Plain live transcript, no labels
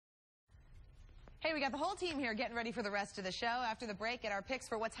Hey, we got the whole team here getting ready for the rest of the show. After the break, get our picks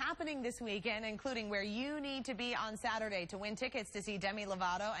for what's happening this weekend, including where you need to be on Saturday to win tickets to see Demi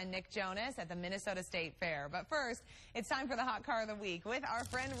Lovato and Nick Jonas at the Minnesota State Fair. But first, it's time for the Hot Car of the Week with our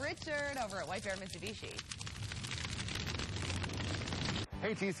friend Richard over at White Bear Mitsubishi.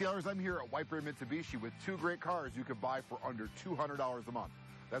 Hey TCLers, I'm here at White Bear Mitsubishi with two great cars you can buy for under $200 a month.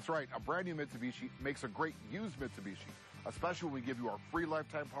 That's right, a brand new Mitsubishi makes a great used Mitsubishi, especially when we give you our free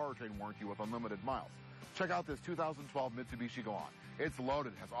lifetime powertrain warranty with unlimited miles. Check out this 2012 Mitsubishi Galant. It's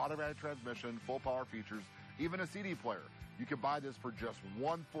loaded, has automatic transmission, full power features, even a CD player. You can buy this for just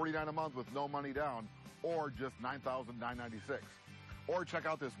 $149 a month with no money down, or just $9,996. Or check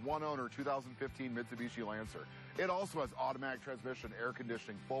out this one-owner 2015 Mitsubishi Lancer. It also has automatic transmission, air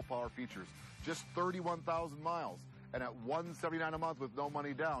conditioning, full power features, just 31,000 miles. And at $179 a month with no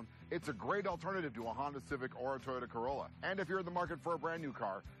money down, it's a great alternative to a Honda Civic or a Toyota Corolla. And if you're in the market for a brand new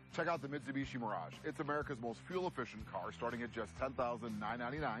car, check out the Mitsubishi Mirage. It's America's most fuel-efficient car, starting at just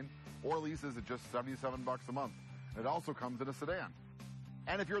 $10,999, or leases at just $77 a month. It also comes in a sedan.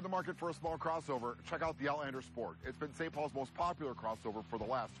 And if you're in the market for a small crossover, check out the Outlander Sport. It's been St. Paul's most popular crossover for the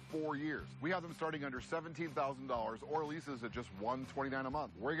last 4 years. We have them starting under $17,000 or leases at just $129 a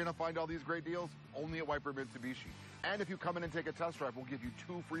month. Where are you going to find all these great deals? Only at White Bear Mitsubishi. And if you come in and take a test drive, we'll give you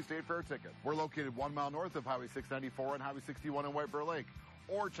 2 free State Fair tickets. We're located 1 mile north of Highway 694 and Highway 61 in White Bear Lake.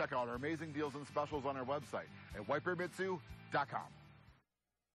 Or check out our amazing deals and specials on our website at whitebearmitsu.com.